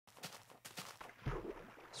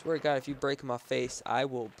Swear to God, if you break my face, I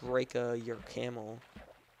will break your camel.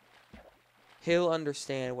 He'll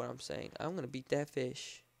understand what I'm saying. I'm gonna beat that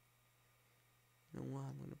fish. You know what?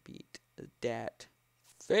 I'm gonna beat that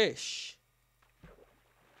fish.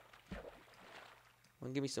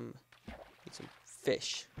 Give me some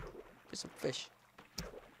fish. Get some fish.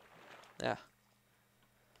 Yeah.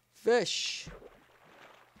 Fish.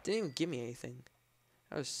 Didn't even give me anything.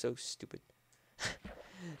 That was so stupid.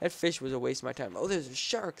 That fish was a waste of my time. Oh, there's a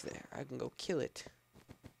shark there. I can go kill it.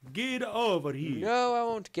 Get over here. No, I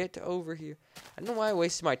won't get over here. I don't know why I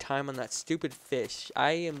wasted my time on that stupid fish.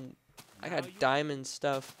 I got diamond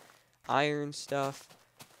stuff, iron stuff,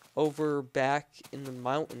 over back in the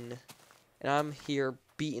mountain. And I'm here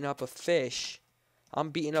beating up a fish.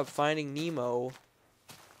 I'm beating up Finding Nemo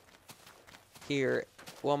here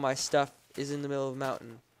while my stuff is in the middle of the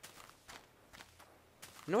mountain.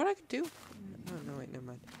 You know what I could do? No, wait, never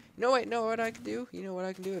mind. No, wait, know what I could do? You know what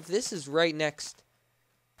I can do? If this is right next...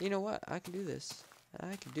 You know what? I can do this.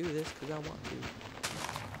 I can do this because I want to.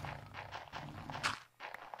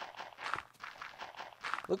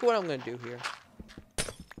 Look what I'm going to do here.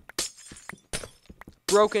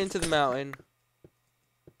 Broke into the mountain.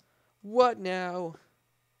 What now?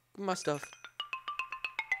 My stuff.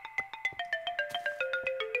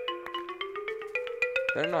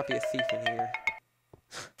 Better not be a thief in here.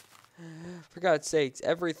 For God's sakes,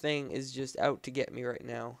 everything is just out to get me right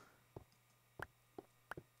now.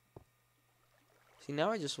 See, now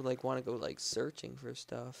I just would like want to go like searching for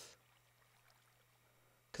stuff.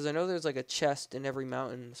 Cause I know there's like a chest in every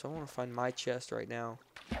mountain, so I want to find my chest right now.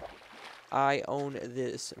 I own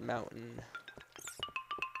this mountain.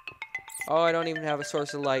 Oh, I don't even have a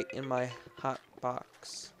source of light in my hot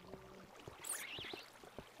box.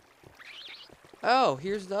 Oh,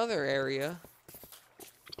 here's the other area.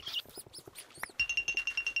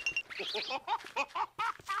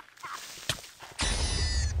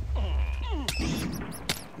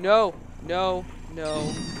 No, no,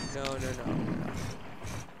 no, no, no, no.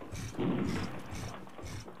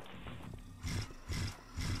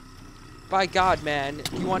 By God, man,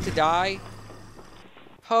 you want to die?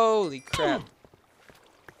 Holy crap.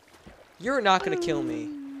 You're not gonna kill me.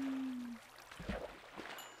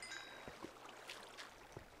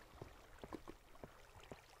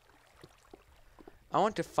 I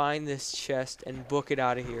want to find this chest and book it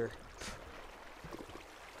out of here.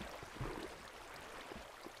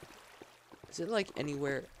 Is it like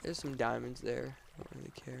anywhere? There's some diamonds there. I don't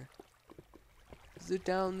really care. Is it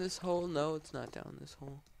down this hole? No, it's not down this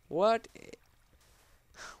hole. What?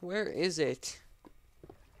 Where is it?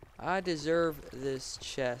 I deserve this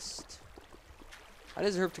chest. I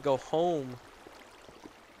deserve to go home.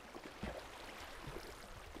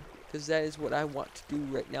 Because that is what I want to do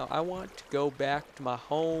right now. I want to go back to my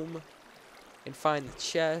home and find the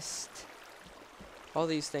chest. All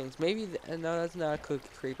these things. Maybe, no, that's not a cookie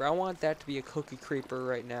creeper. I want that to be a cookie creeper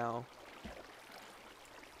right now.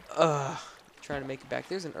 Ugh. Trying to make it back.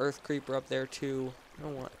 There's an earth creeper up there too. I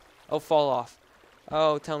don't want. Oh, fall off.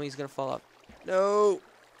 Oh, tell me he's gonna fall off. No.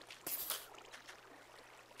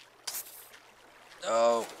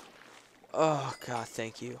 No. Oh, God,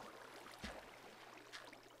 thank you.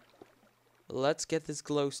 Let's get this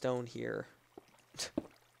glowstone here.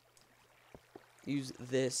 Use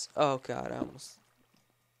this. Oh, God, I almost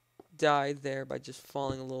died there by just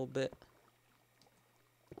falling a little bit.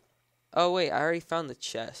 Oh, wait, I already found the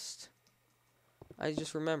chest. I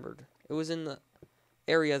just remembered. It was in the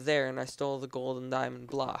area there, and I stole the gold and diamond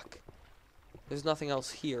block. There's nothing else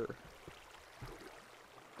here.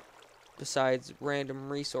 Besides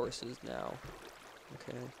random resources now.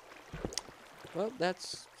 Okay. Well,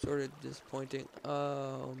 that's sort of disappointing.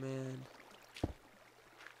 Oh, man.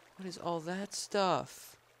 What is all that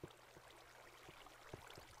stuff?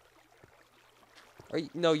 Are you,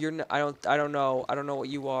 no, you're not, I don't know. I don't know what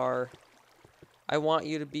you are. I want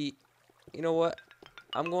you to be, you know what?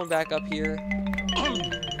 I'm going back up here.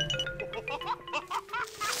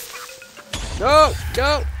 No,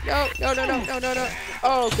 no, no, no, no, no, no, no, no.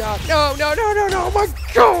 Oh, God. No, no, no, no, no. Oh, my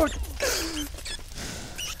God.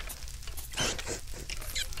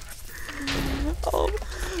 Oh,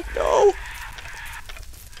 no.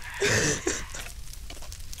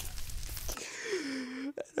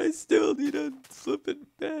 I still need a flippin'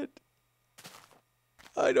 bed.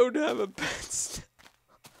 I don't have a bed still.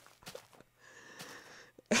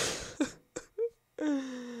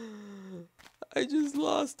 I just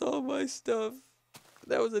lost all my stuff.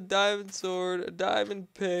 That was a diamond sword, a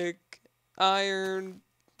diamond pick, iron,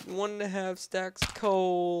 1.5 stacks of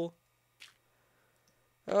coal.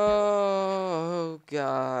 Oh,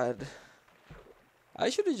 God. I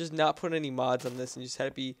should have just not put any mods on this and just had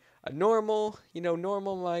it be a normal,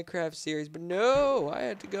 normal Minecraft series. But no, I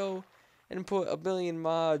had to go and put a billion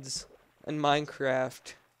mods in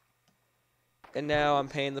Minecraft. And now I'm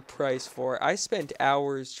paying the price for it. I spent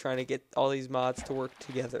hours trying to get all these mods to work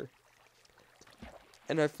together.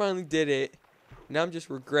 And I finally did it. Now I'm just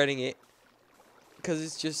regretting it. Because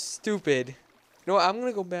it's just stupid. You know what? I'm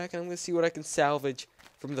going to go back and I'm going to see what I can salvage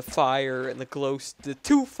from the fire and the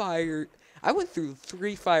 2 fire. I went through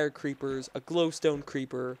 3 fire creepers. A glowstone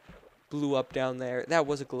creeper blew up down there. That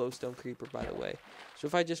was a glowstone creeper, by the way. So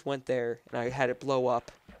if I just went there and I had it blow up,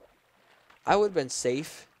 I would have been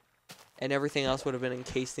safe. And everything else would have been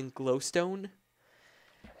encased in glowstone.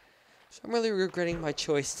 So I'm really regretting my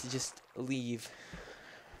choice to just leave.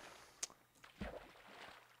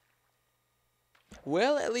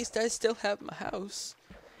 Well, at least I still have my house.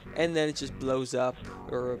 And then it just blows up.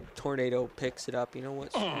 Or a tornado picks it up. You know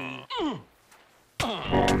what?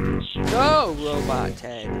 No, Robot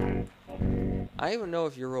Ted. I don't even know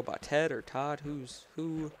if you're Robot Ted or Todd. Who's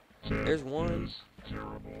who? There's one.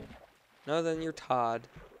 No, then you're Todd.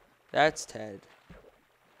 That's Ted.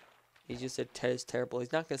 He just said Ted is terrible.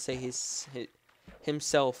 He's not going to say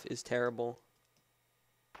himself is terrible.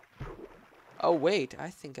 Oh, wait. I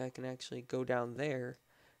think I can actually go down there.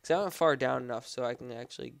 Because I went far down enough so I can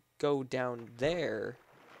actually go down there.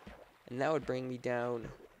 And that would bring me down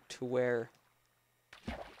to where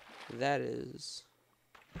that is.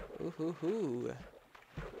 Ooh, hoo, hoo.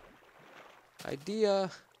 Idea.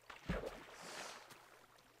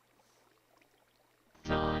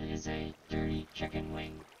 Todd is a dirty chicken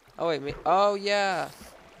wing. Oh, wait. Oh, yeah.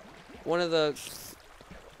 One of the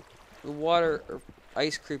water or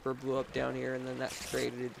ice creeper blew up down here, and then that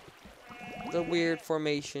created the weird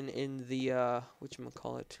formation in the,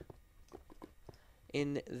 whatchamacallit?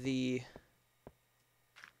 In the,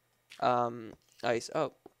 ice.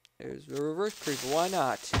 Oh, there's a reverse creeper. Why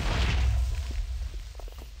not?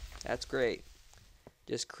 That's great.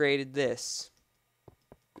 Just created this.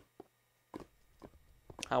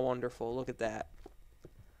 How wonderful. Look at that.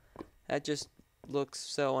 That just looks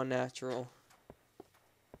so unnatural.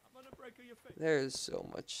 There's so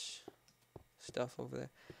much stuff over there.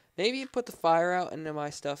 Maybe you put the fire out and then my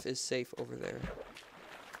stuff is safe over there.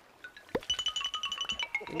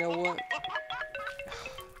 You know what?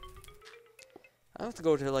 I have to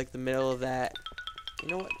go to like the middle of that. You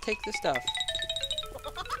know what? Take the stuff.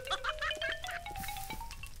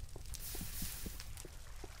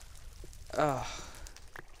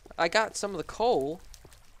 I got some of the coal.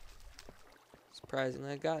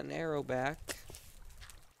 Surprisingly, I got an arrow back.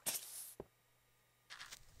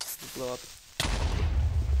 He blew up.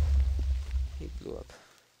 He blew up.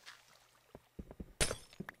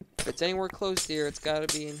 If it's anywhere close here, it's gotta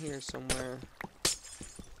be in here somewhere.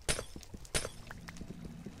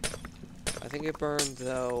 I think it burned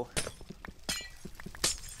though.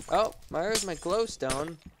 Oh, there's my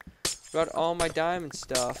glowstone. Got all my diamond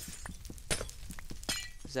stuff.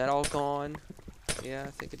 Is that all gone? Yeah,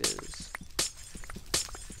 I think it is.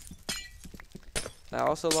 I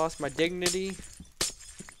also lost my dignity,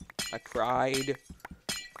 my pride,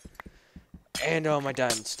 and all my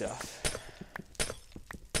diamond stuff.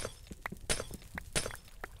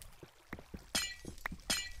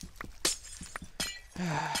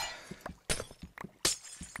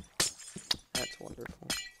 That's wonderful.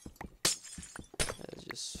 That is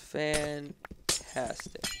just fantastic.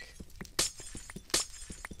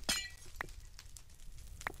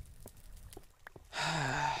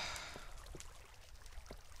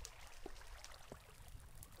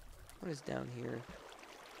 What is down here?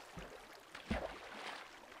 I'm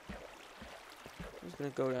just gonna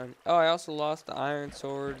go down. Oh, I also lost the iron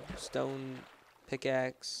sword, stone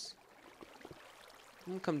pickaxe.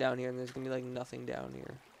 I'm gonna come down here and there's gonna be like nothing down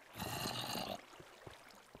here. I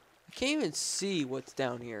can't even see what's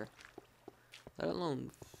down here. Let alone.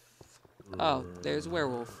 Oh, there's a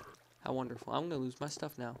werewolf. How wonderful. I'm gonna lose my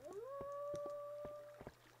stuff now.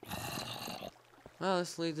 Well,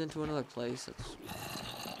 this leads into another place. That's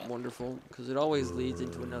wonderful, because it always leads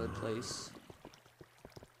into another place.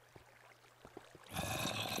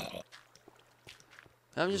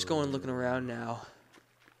 I'm just going looking around now.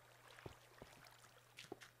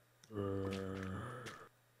 I'm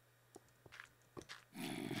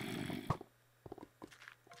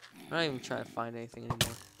not even trying to find anything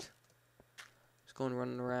anymore. Just going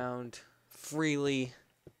running around freely.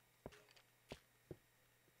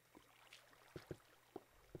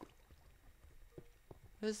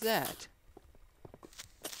 What is that?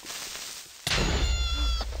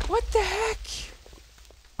 What the heck?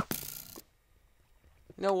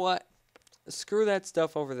 You know what? Screw that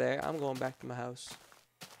stuff over there. I'm going back to my house.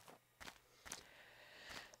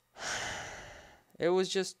 It was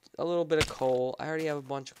just a little bit of coal. I already have a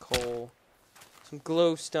bunch of coal. Some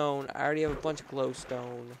glowstone. I already have a bunch of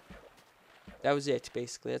glowstone. That was it,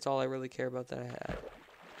 basically. That's all I really care about that I had.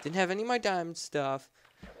 Didn't have any of my diamond stuff.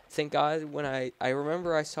 Thank God when I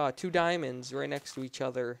remember I saw 2 diamonds right next to each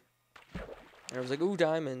other. And I was like, ooh,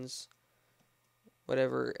 diamonds.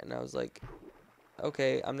 Whatever. And I was like,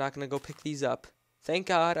 okay, I'm not going to go pick these up. Thank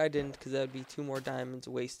God I didn't, because that would be 2 more diamonds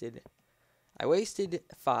wasted. I wasted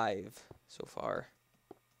 5 so far.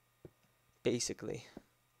 Basically.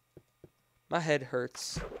 My head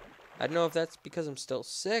hurts. I don't know if that's because I'm still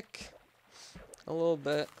sick. A little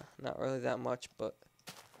bit. Not really that much, but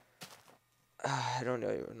I don't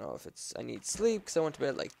even know if it's I need sleep, because I went to bed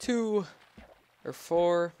at like 2 or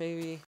 4 maybe.